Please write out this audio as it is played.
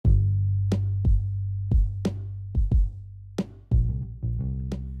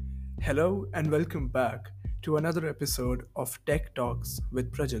Hello and welcome back to another episode of Tech Talks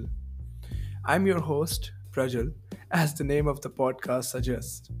with Prajal. I'm your host, Prajal, as the name of the podcast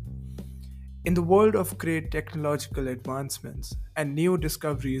suggests. In the world of great technological advancements and new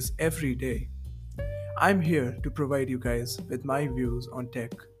discoveries every day, I'm here to provide you guys with my views on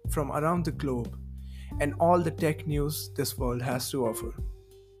tech from around the globe and all the tech news this world has to offer.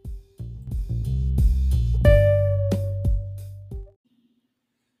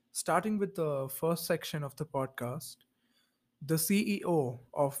 Starting with the first section of the podcast, the CEO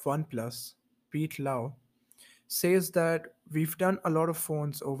of OnePlus, Pete Lau, says that we've done a lot of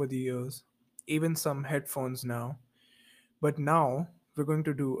phones over the years, even some headphones now, but now we're going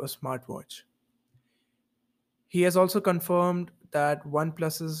to do a smartwatch. He has also confirmed that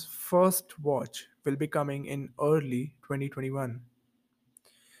OnePlus's first watch will be coming in early 2021.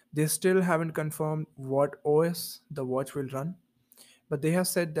 They still haven't confirmed what OS the watch will run, but they have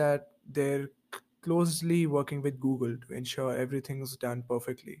said that they're closely working with Google to ensure everything's done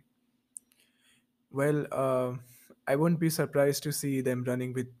perfectly. Well, I wouldn't be surprised to see them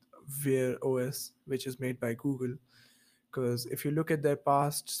running with Wear OS, which is made by Google, because if you look at their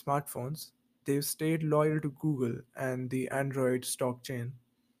past smartphones, they've stayed loyal to Google and the Android stock chain.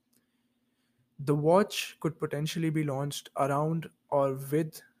 The watch could potentially be launched around or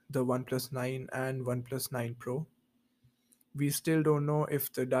with the OnePlus 9 and OnePlus 9 Pro. We still don't know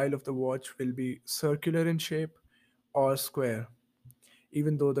if the dial of the watch will be circular in shape or square,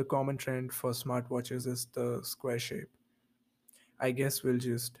 even though the common trend for smartwatches is the square shape. I guess we'll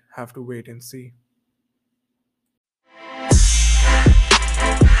just have to wait and see.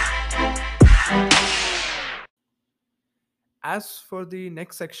 As for the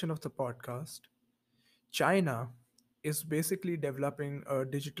next section of the podcast, China is basically developing a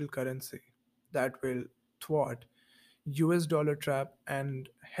digital currency that will thwart US dollar trap and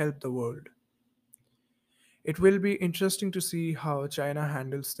help the world. It will be interesting to see how China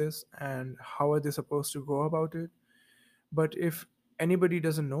handles this and how are they supposed to go about it. But if anybody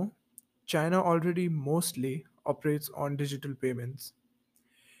doesn't know, China already mostly operates on digital payments.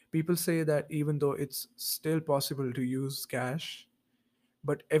 People say that even though it's still possible to use cash,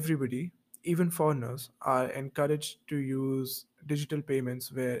 but everybody, even foreigners, are encouraged to use digital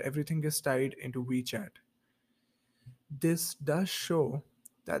payments where everything is tied into WeChat. This does show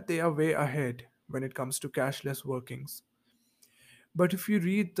that they are way ahead when it comes to cashless workings. But if you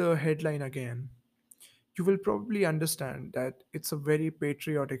read the headline again, you will probably understand that it's a very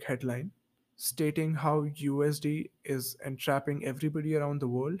patriotic headline stating how USD is entrapping everybody around the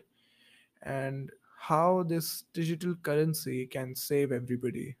world and how this digital currency can save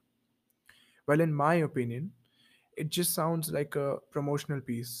everybody. Well, in my opinion, it just sounds like a promotional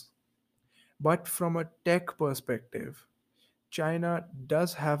piece. But from a tech perspective, China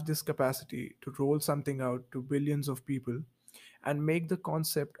does have this capacity to roll something out to billions of people and make the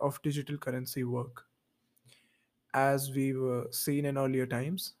concept of digital currency work. As we were seen in earlier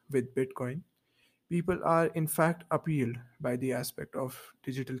times with Bitcoin, people are in fact appealed by the aspect of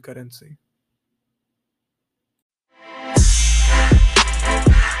digital currency.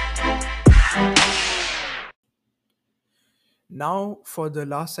 Now, for the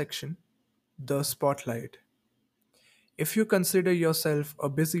last section, the spotlight. If you consider yourself a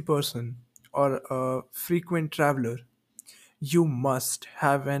busy person or a frequent traveler, you must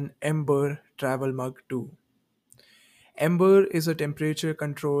have an Ember travel mug too. Ember is a temperature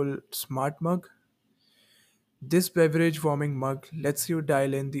controlled smart mug. This beverage warming mug lets you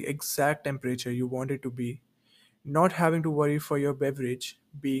dial in the exact temperature you want it to be, not having to worry for your beverage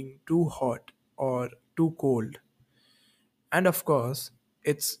being too hot or too cold. And of course,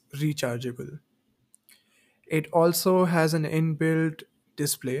 it's rechargeable. It also has an inbuilt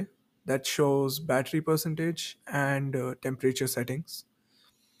display that shows battery percentage and temperature settings.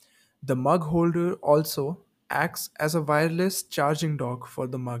 The mug holder also acts as a wireless charging dock for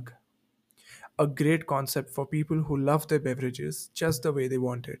the mug, a great concept for people who love their beverages just the way they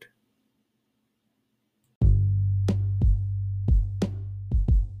want it.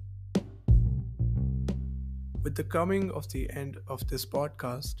 With the coming of the end of this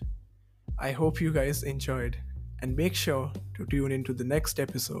podcast, I hope you guys enjoyed and make sure to tune into the next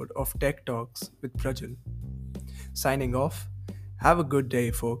episode of Tech Talks with Prajal. Signing off, have a good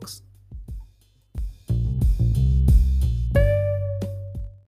day, folks.